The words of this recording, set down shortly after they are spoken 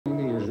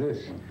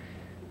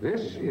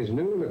This is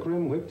new La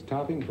Crème whipped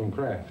topping from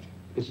Kraft.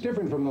 It's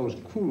different from those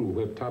cool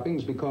whipped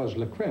toppings because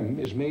La Crème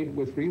is made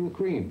with real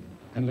cream.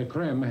 And La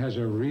Crème has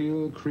a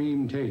real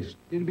cream taste.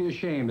 It'd be a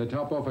shame to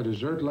top off a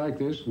dessert like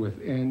this with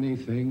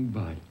anything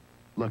but.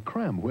 La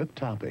Crème whipped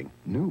topping,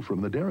 new from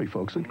the dairy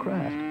folks at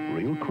Kraft.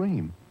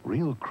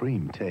 Real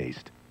cream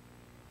taste.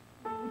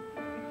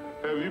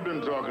 Have you been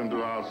talking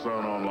to our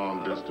son on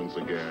long distance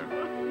again?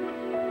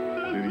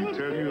 Did he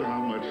tell you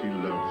how much he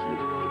loves you?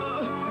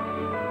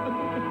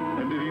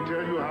 And did he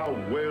tell you how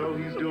well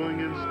he's doing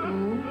in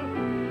school?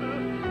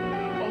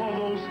 All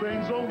those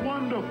things are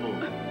wonderful.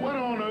 What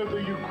on earth are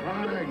you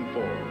crying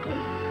for?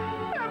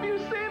 Have you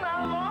seen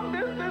our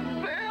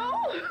long-distance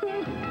bill?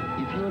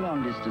 If your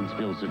long-distance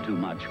bills are too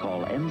much,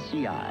 call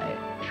MCI.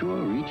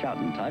 Sure, reach out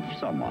and touch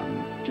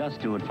someone.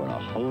 Just do it for a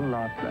whole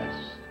lot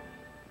less.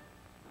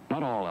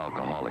 Not all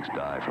alcoholics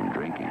die from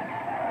drinking.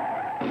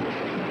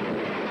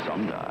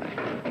 Some die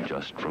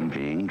just from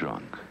being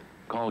drunk.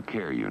 Call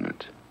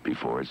CareUnit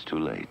before it's too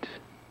late.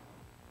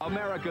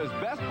 America's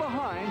Best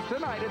Behinds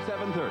tonight at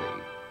 7:30.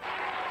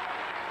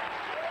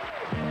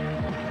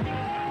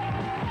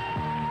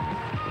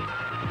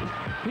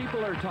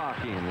 People are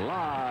talking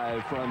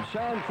live from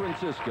San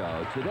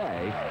Francisco.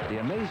 Today, the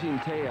amazing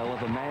tale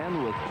of a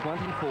man with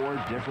 24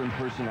 different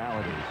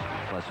personalities,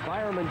 plus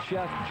fireman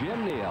chef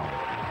Jim Neal.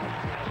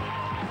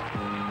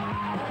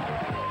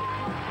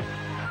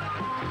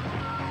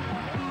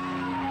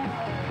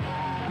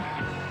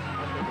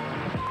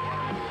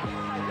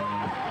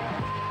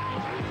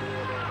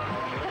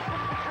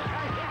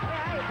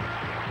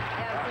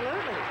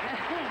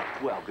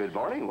 Well, good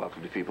morning.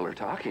 Welcome to People Are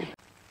Talking.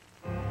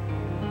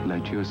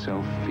 Let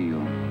yourself feel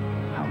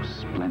how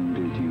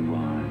splendid you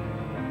are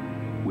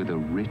with a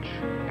rich,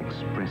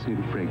 expressive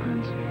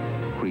fragrance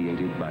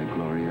created by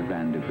Gloria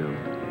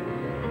Vanderbilt.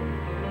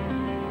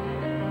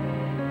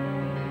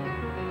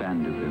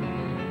 Vanderbilt.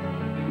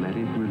 Let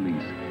it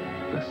release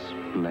the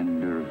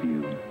splendor of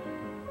you.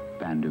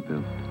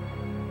 Vanderbilt.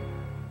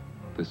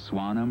 The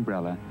Swan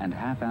Umbrella and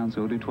half-ounce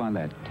eau de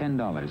toilette,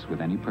 $10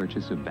 with any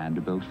purchase of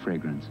Vanderbilt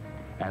fragrance.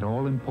 At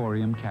all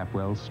Emporium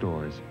Capwell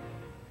stores.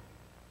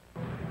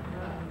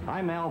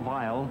 I'm Al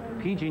Vile,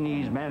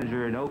 PG&E's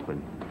manager in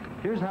Oakland.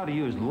 Here's how to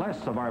use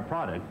less of our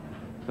product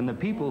from the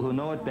people who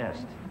know it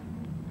best.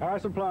 Higher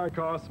supply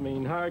costs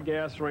mean higher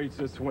gas rates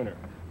this winter,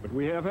 but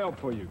we have help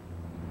for you.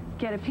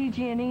 Get a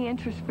PG&E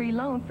interest-free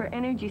loan for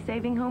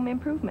energy-saving home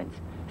improvements.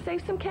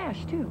 Save some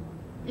cash, too.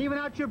 Even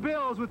out your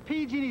bills with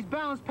PG&E's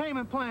balanced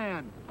payment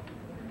plan.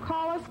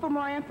 Call us for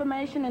more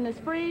information in this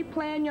free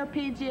Plan Your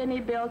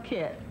PG&E Bill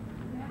Kit.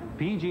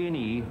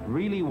 PG&E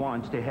really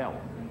wants to help.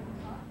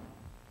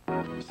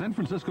 San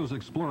Francisco's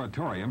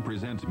Exploratorium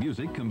presents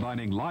music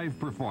combining live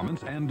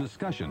performance and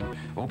discussion.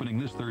 Opening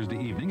this Thursday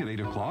evening at 8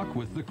 o'clock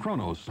with the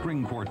Kronos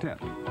String Quartet.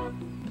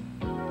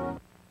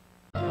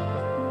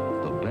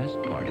 The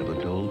best part of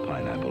a Dole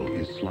pineapple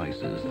is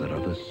slices that are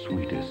the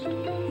sweetest,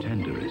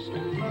 tenderest,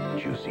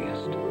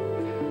 juiciest.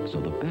 So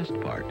the best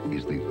part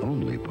is the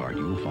only part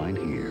you'll find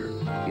here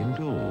in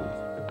Dole,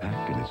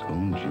 packed in its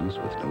own juice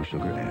with no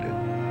sugar added.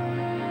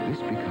 This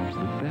becomes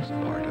the best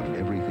part of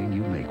everything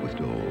you make with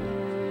Dole.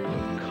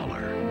 The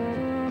color,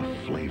 the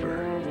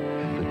flavor,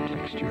 and the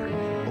texture,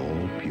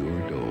 all pure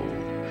Dole.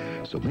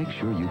 So make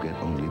sure you get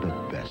only the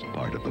best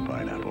part of the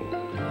pineapple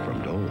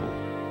from Dole.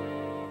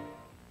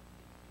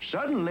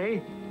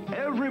 Suddenly,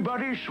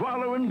 everybody's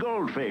swallowing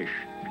Goldfish.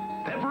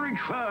 Pepperidge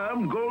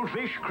Farm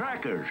Goldfish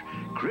crackers,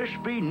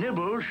 crispy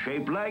nibbles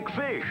shaped like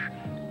fish,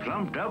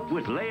 plumped up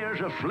with layers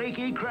of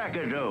flaky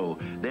cracker dough.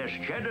 There's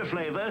cheddar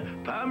flavor,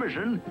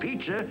 parmesan,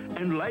 pizza,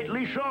 and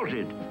lightly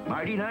salted.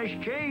 Mighty nice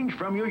change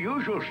from your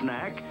usual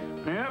snack.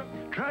 Yep,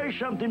 try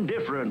something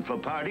different for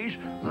parties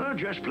or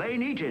just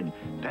plain eating.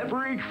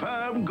 Pepperidge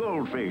Farm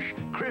Goldfish,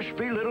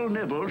 crispy little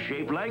nibbles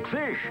shaped like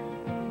fish.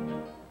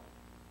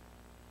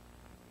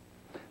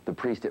 The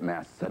priest at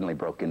Mass suddenly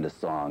broke into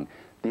song.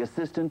 The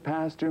assistant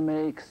pastor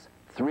makes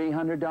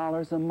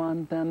 $300 a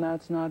month, and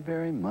that's not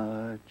very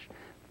much.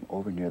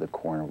 Over near the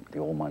corner, the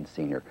old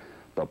Monsignor.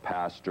 The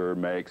pastor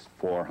makes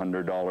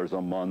 $400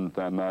 a month,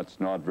 and that's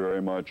not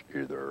very much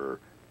either.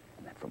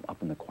 And then from up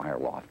in the choir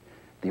loft,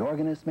 the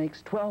organist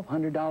makes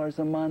 $1,200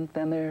 a month,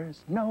 and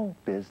there's no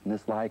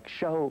business like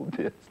show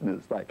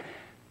business. Like,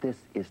 this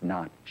is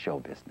not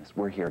show business.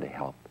 We're here to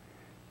help.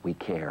 We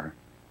care.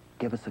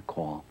 Give us a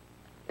call,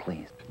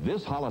 please.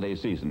 This holiday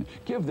season,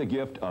 give the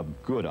gift of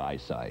good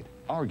eyesight.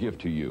 Our gift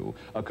to you,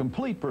 a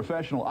complete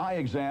professional eye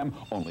exam,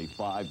 only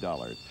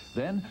 $5.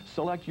 Then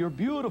select your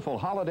beautiful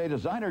holiday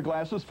designer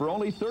glasses for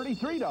only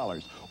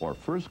 $33. Or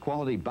first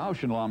quality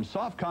Bausch & Lomb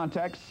soft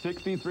contacts,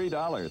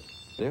 $63.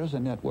 There's a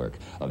network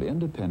of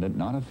independent,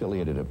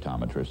 non-affiliated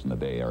optometrists in the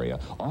Bay Area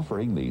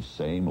offering these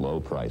same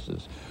low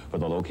prices. For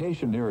the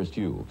location nearest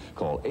you,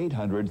 call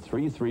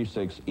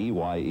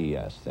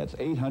 800-336-EYES. That's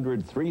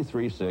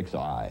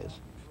 800-336-EYES.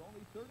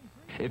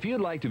 If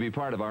you'd like to be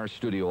part of our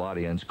studio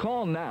audience,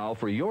 call now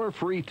for your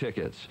free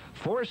tickets.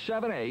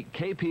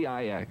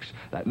 478-KPIX.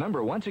 That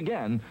number, once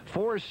again,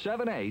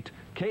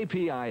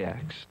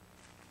 478-KPIX.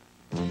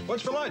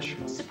 What's for lunch?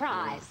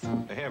 Surprise.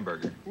 A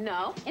hamburger.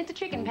 No, it's a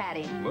chicken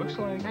patty. Looks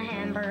like... A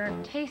hamburger.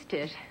 Taste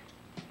it.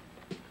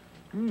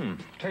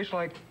 Tastes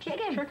like...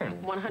 Chicken.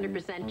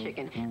 100%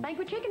 chicken.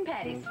 Banquet chicken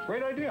patties.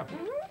 Great idea.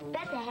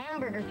 Bet the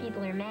hamburger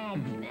people are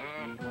mad.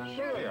 Nah,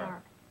 sure they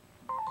are.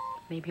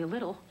 Maybe a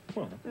little.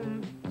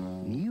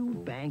 New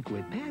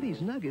Banquet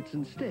Patties, nuggets,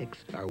 and sticks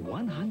are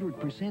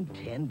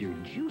 100% tender,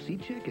 juicy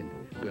chicken.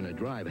 Gonna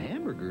drive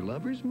hamburger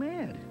lovers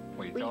mad.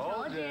 We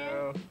told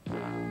you.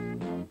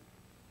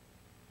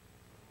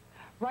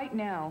 Right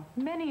now,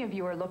 many of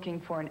you are looking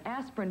for an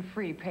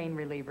aspirin-free pain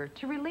reliever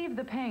to relieve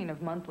the pain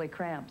of monthly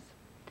cramps.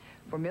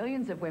 For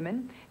millions of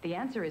women, the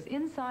answer is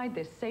inside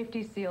this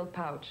safety-sealed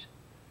pouch.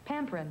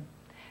 Pamprin.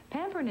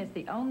 Pamprin is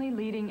the only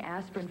leading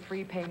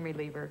aspirin-free pain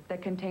reliever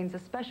that contains a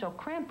special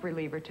cramp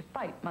reliever to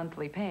fight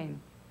monthly pain.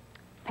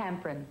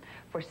 Pamprin,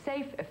 for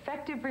safe,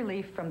 effective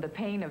relief from the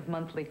pain of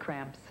monthly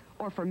cramps.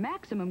 Or for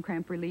maximum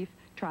cramp relief,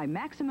 try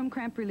Maximum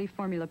Cramp Relief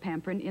Formula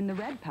Pamprin in the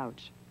red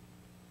pouch.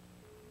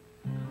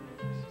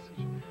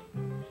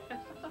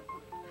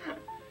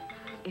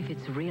 If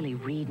it's really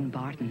Reed &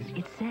 Barton,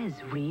 it says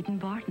Reed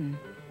 & Barton.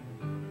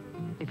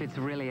 If it's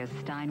really a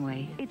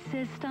Steinway, it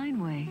says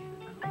Steinway.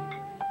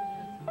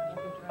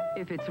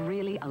 If it's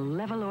really a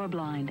Levolor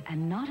blind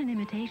and not an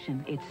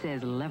imitation, it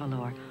says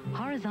Levolor.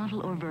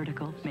 Horizontal or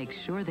vertical, make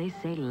sure they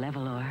say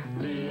Levolor.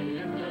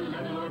 Live the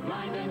Levolor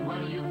blind and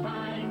what do you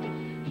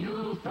find?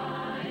 You'll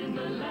find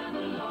the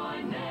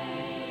Levolor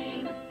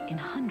name. In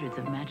hundreds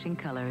of matching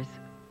colors.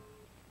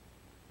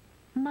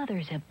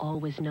 Mothers have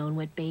always known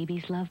what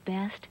babies love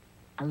best.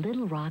 A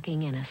little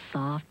rocking and a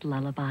soft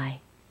lullaby.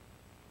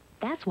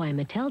 That's why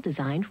Mattel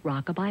designed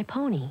Rock-A-Bye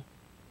Pony.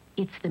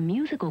 It's the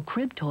musical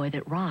crib toy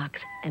that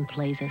rocks and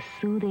plays a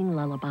soothing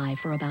lullaby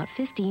for about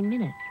 15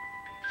 minutes.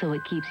 So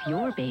it keeps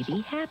your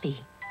baby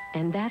happy.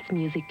 And that's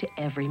music to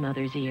every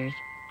mother's ears.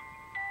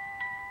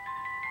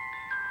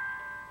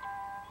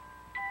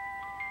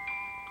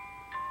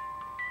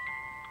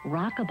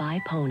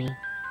 Rock-A-Bye Pony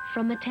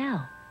from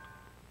Mattel.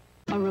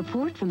 A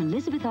report from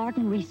Elizabeth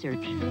Arden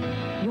Research.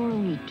 You're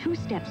only 2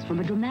 steps from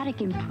a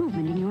dramatic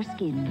improvement in your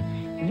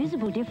skin.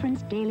 Visible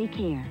difference daily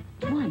care.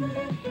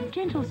 1.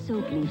 Gentle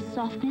soap leaves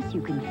softness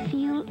you can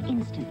feel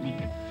instantly.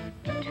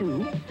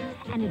 2.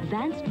 An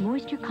advanced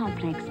moisture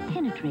complex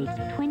penetrates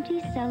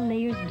 20 cell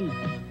layers deep.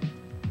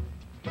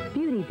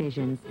 Beauty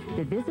Visions,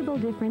 the Visible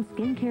Difference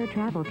Skincare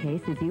Travel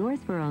Case is yours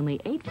for only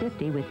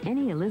 $8.50 with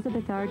any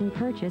Elizabeth Arden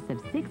purchase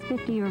of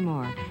 $6.50 or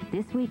more.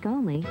 This week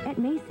only at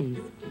Macy's.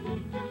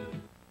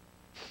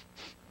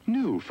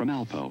 New from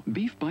Alpo,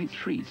 Beef Bite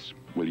Treats.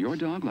 Will your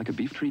dog like a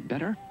beef treat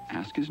better?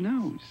 Ask his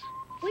nose.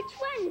 Which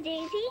one,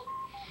 Daisy?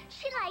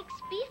 She likes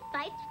beef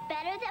bites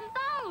better than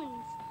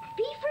bones.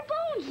 Beef or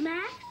bones,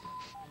 Max?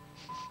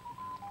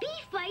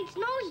 Beef bites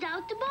nosed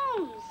out the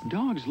bones.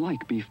 Dogs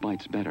like beef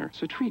bites better,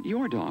 so treat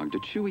your dog to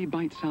chewy,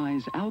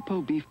 bite-size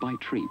Alpo Beef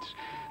Bite Treats.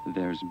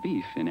 There's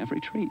beef in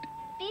every treat.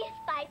 Beef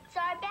bites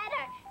are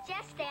better.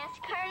 Just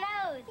ask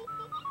her nose.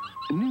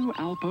 New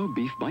Alpo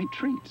Beef Bite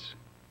Treats.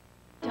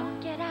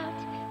 Don't get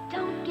out,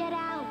 don't get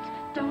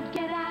out, don't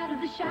get out of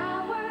the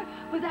shower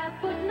without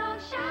putting on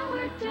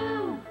Shower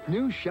Dew.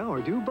 New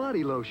Shower Dew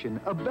Body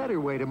Lotion, a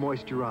better way to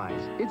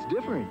moisturize. It's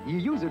different. You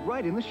use it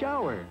right in the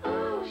shower.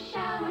 Ooh,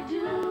 Shower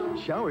Dew.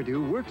 Shower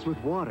Dew works with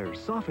water,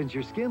 softens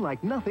your skin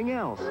like nothing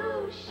else.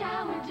 Ooh,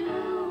 Shower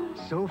Dew.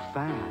 So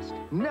fast,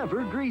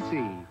 never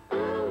greasy.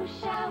 Ooh,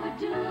 Shower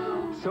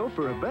Dew. So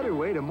for a better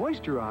way to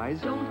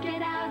moisturize, don't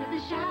get out of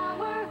the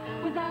shower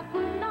without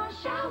putting on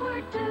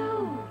Shower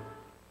Dew.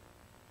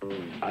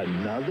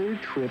 Another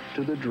trip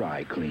to the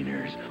dry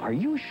cleaners. Are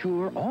you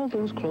sure all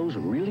those clothes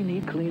really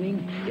need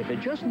cleaning? If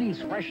it just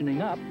needs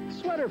freshening up,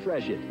 Sweater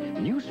Fresh it.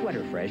 New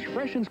Sweater Fresh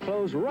freshens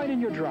clothes right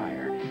in your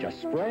dryer.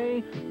 Just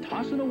spray,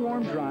 toss in a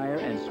warm dryer,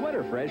 and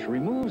Sweater Fresh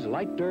removes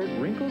light dirt,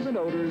 wrinkles, and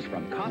odors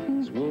from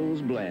cottons,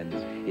 wools, blends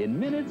in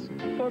minutes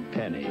for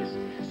pennies.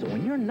 So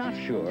when you're not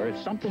sure if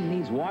something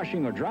needs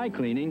washing or dry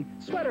cleaning,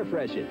 Sweater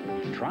Fresh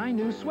it. Try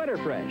new Sweater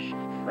Fresh.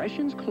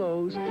 Freshens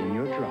clothes in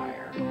your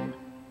dryer.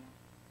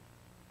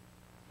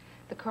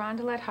 The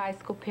Carondelet High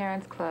School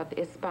Parents Club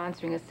is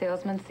sponsoring a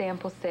salesman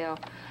sample sale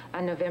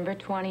on November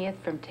 20th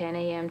from 10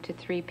 a.m. to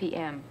 3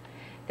 p.m.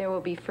 There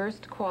will be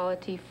first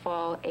quality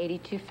fall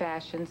 82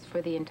 fashions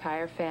for the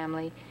entire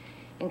family,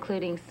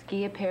 including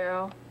ski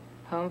apparel,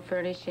 home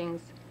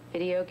furnishings,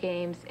 video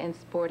games, and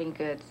sporting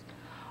goods.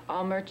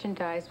 All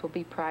merchandise will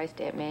be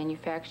priced at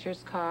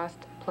manufacturer's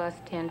cost plus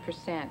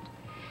 10%.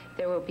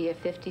 There will be a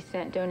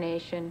 50-cent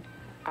donation,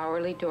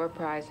 hourly door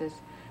prizes,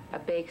 a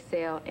bake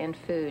sale, and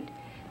food.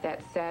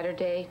 That's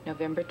Saturday,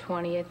 November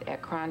 20th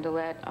at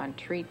Carondelet on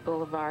Treat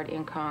Boulevard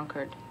in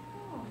Concord.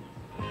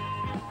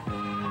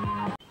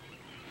 I'm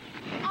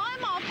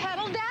all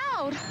pedaled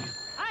out.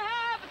 I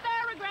have a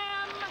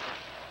Theragran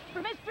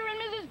for Mr. and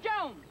Mrs.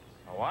 Jones.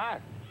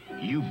 What?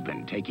 You've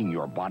been taking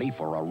your body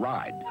for a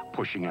ride,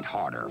 pushing it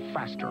harder,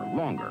 faster,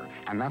 longer,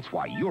 and that's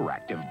why your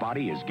active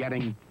body is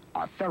getting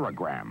a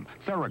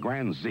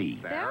Theragran-Z.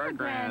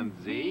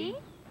 Theragran-Z?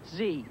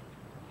 Z.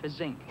 for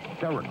zinc.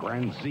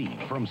 Theragran-Z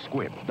from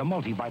Squib, the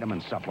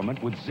multivitamin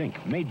supplement with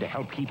zinc made to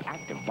help keep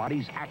active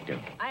bodies active.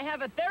 I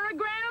have a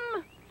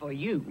Theragram For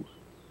you.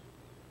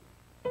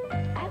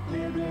 At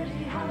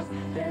Liberty House,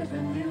 there's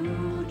a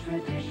new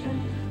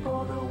tradition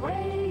for the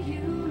way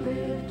you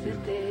live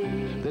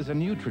today. There's a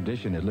new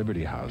tradition at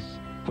Liberty House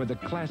where the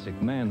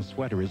classic man's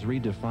sweater is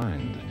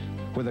redefined,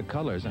 where the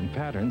colors and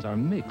patterns are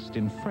mixed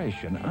in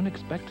fresh and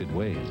unexpected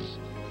ways.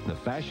 The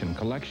fashion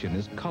collection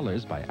is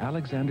colors by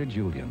Alexander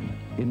Julian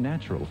in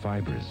natural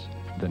fibers.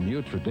 The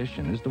new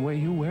tradition is the way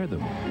you wear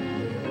them.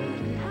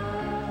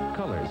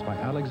 Colors by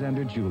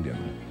Alexander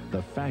Julian,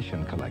 the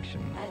fashion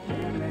collection.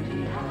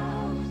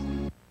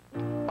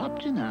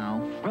 Up to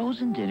now,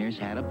 frozen dinners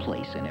had a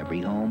place in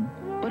every home,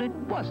 but it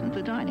wasn't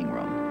the dining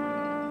room.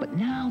 But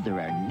now there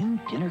are new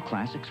dinner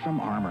classics from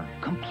Armour.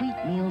 Complete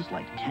meals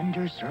like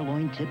tender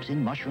sirloin tips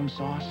in mushroom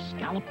sauce,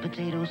 scalloped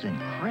potatoes, and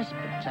crisp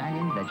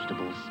Italian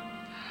vegetables.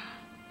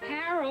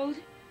 Harold,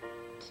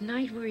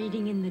 tonight we're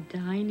eating in the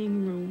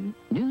dining room.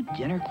 New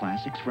dinner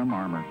classics from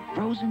Armour.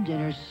 Frozen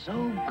dinners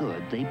so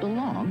good they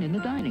belong in the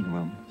dining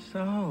room.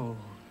 So,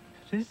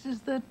 this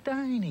is the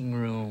dining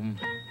room.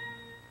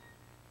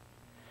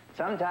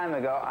 Some time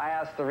ago, I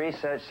asked the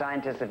research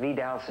scientists of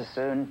Vidal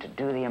Sassoon to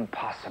do the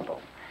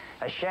impossible.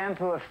 A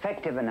shampoo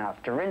effective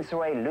enough to rinse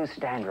away loose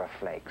dandruff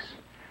flakes,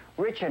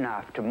 rich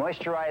enough to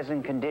moisturize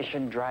and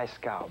condition dry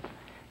scalp,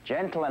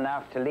 gentle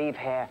enough to leave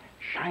hair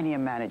shiny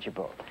and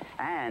manageable,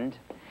 and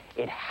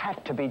it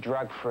had to be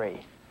drug-free.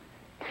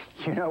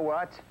 You know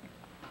what?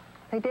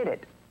 They did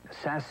it.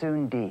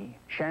 Sassoon D,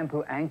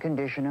 shampoo and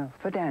conditioner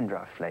for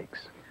dandruff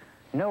flakes.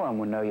 No one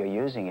will know you're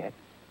using it.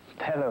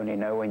 They'll only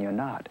know when you're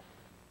not.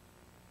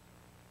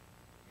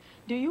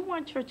 Do you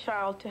want your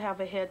child to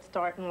have a head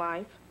start in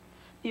life?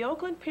 The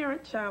Oakland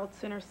Parent-Child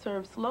Center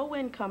serves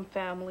low-income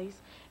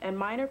families and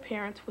minor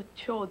parents with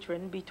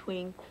children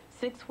between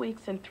 6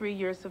 weeks and 3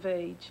 years of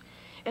age.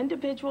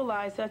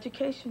 Individualized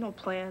educational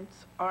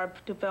plans are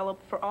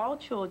developed for all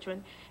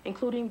children,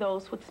 including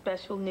those with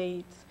special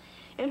needs.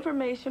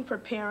 Information for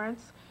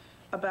parents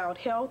about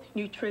health,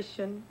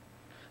 nutrition,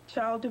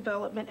 child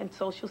development, and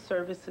social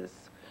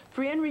services.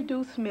 Free and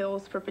reduced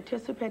meals for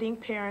participating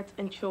parents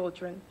and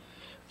children.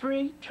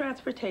 Free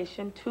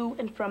transportation to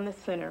and from the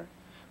center.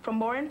 For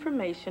more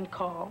information,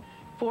 call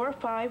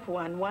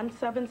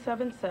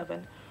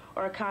 451-1777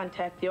 or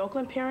contact the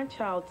Oakland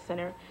Parent-Child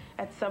Center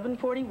at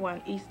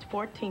 741 East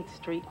 14th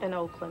Street in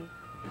Oakland.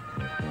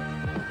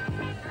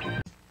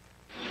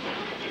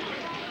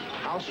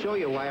 I'll show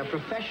you why a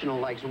professional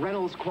likes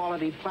Reynolds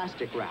quality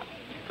plastic wrap.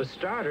 For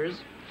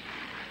starters,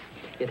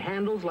 it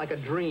handles like a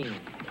dream.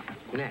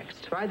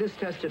 Next, try this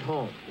test at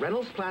home.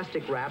 Reynolds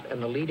plastic wrap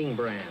and the leading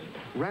brand.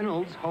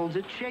 Reynolds holds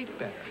its shape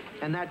better,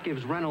 and that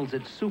gives Reynolds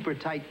its super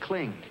tight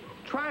cling.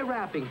 Try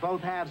wrapping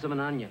both halves of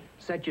an onion.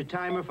 Set your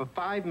timer for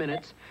 5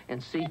 minutes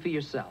and see for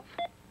yourself.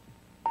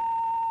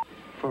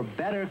 For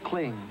better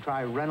cling,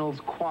 try Reynolds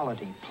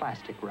quality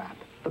plastic wrap.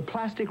 The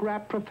plastic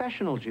wrap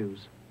professional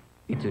juice.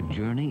 It's a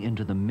journey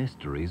into the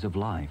mysteries of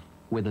life,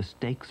 where the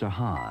stakes are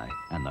high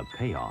and the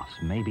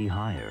payoffs may be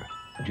higher.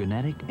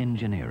 Genetic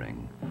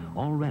engineering.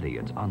 Already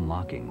it's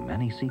unlocking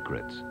many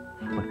secrets.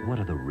 But what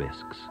are the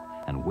risks?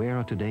 And where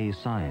are today's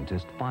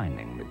scientists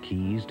finding the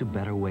keys to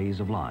better ways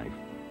of life?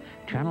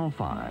 Channel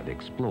 5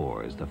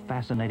 explores the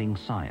fascinating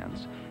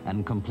science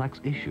and complex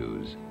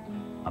issues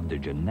of the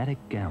genetic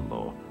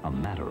gamble, a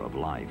matter of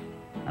life.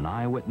 An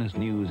Eyewitness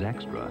News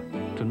Extra,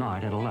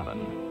 tonight at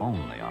 11,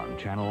 only on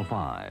Channel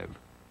 5.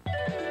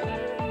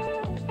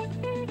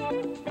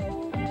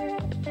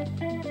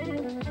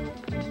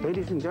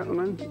 Ladies and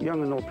gentlemen,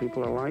 young and old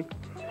people alike,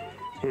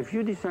 if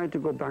you decide to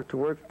go back to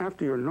work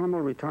after your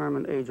normal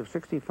retirement age of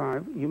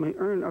 65, you may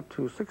earn up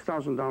to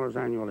 $6,000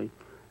 annually.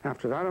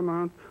 After that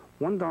amount,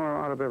 $1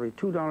 out of every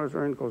 $2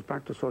 earned goes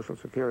back to Social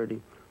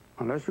Security.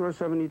 Unless you are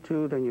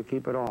 72, then you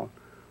keep it all.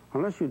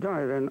 Unless you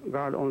die, then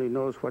God only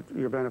knows what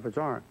your benefits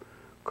are.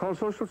 Call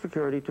Social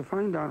Security to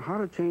find out how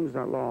to change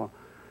that law.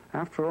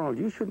 After all,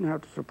 you shouldn't have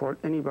to support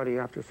anybody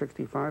after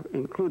 65,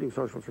 including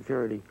Social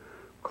Security.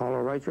 Call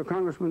or write your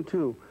congressman,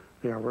 too.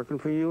 They are working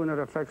for you, and it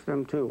affects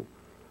them, too.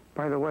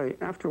 By the way,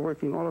 after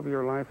working all of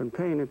your life and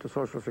paying into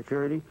Social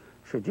Security,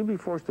 should you be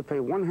forced to pay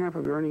 1/2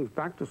 of your earnings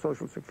back to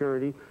Social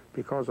Security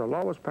because a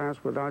law was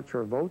passed without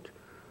your vote?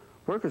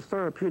 Work is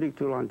therapeutic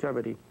to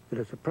longevity. It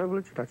is a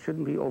privilege that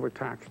shouldn't be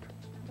overtaxed.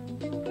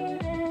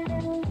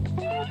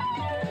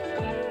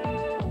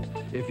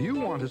 If you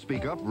want to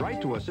speak up,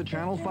 write to us at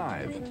Channel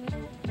 5.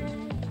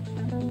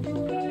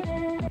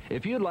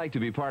 If you'd like to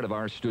be part of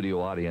our studio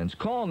audience,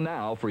 call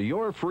now for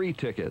your free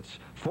tickets.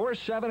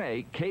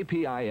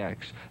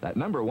 478-KPIX. That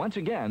number, once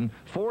again,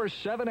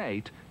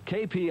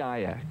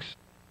 478-KPIX.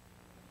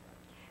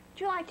 Would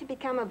you like to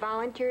become a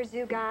volunteer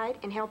zoo guide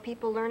and help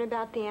people learn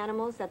about the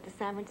animals at the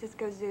San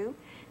Francisco Zoo?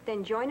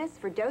 Then join us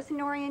for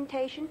docent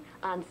orientation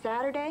on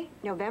Saturday,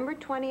 November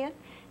 20th,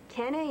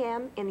 10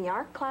 a.m. in the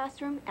art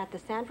classroom at the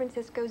San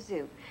Francisco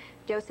Zoo.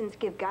 Docents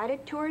give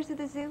guided tours of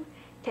the zoo,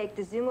 take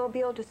the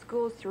Zoomobile to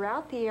schools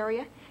throughout the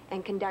area,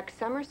 and conduct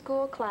summer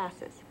school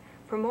classes.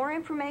 For more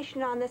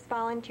information on this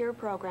volunteer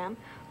program,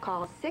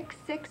 call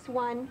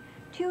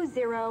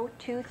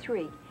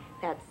 661-2023.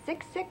 That's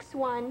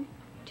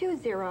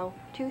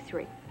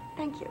 661-2023.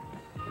 Thank you.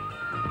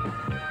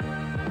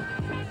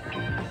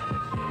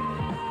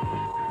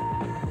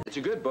 It's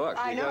a good book.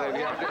 I know.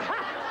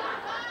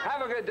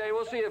 Have a good day.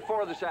 We'll see you at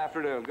 4 this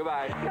afternoon.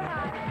 Goodbye.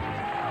 Goodbye.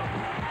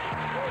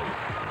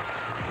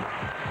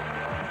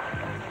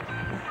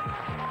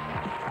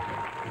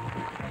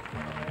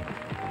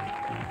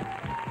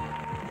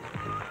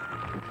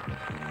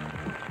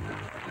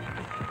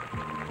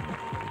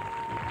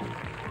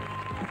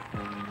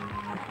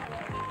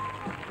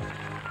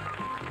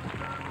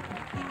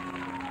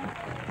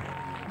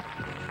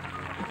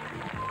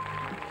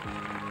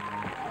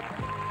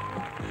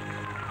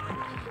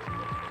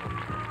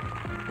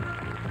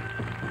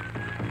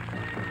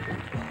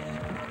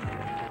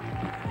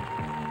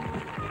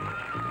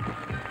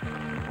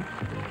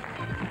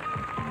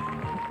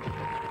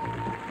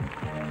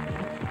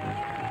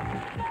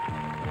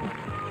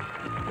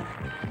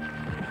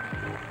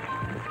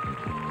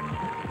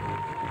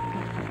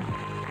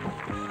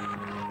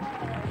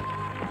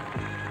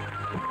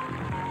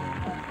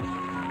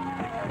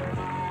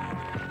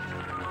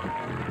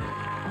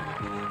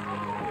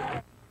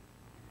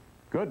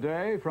 Good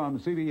day from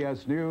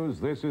CBS News.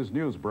 This is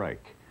Newsbreak.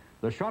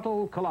 The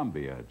shuttle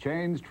Columbia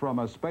changed from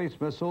a space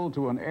missile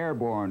to an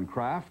airborne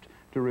craft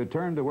to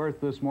return to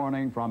Earth this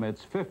morning from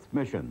its 5th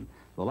mission.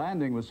 The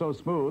landing was so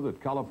smooth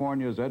at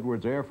California's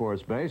Edwards Air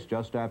Force Base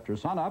just after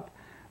sunup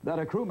that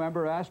a crew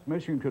member asked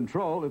Mission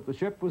Control if the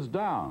ship was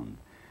down.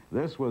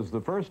 This was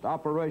the first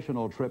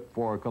operational trip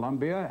for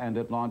Columbia, and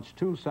it launched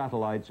 2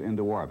 satellites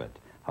into orbit.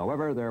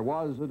 However, there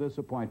was a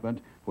disappointment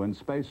when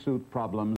spacesuit problems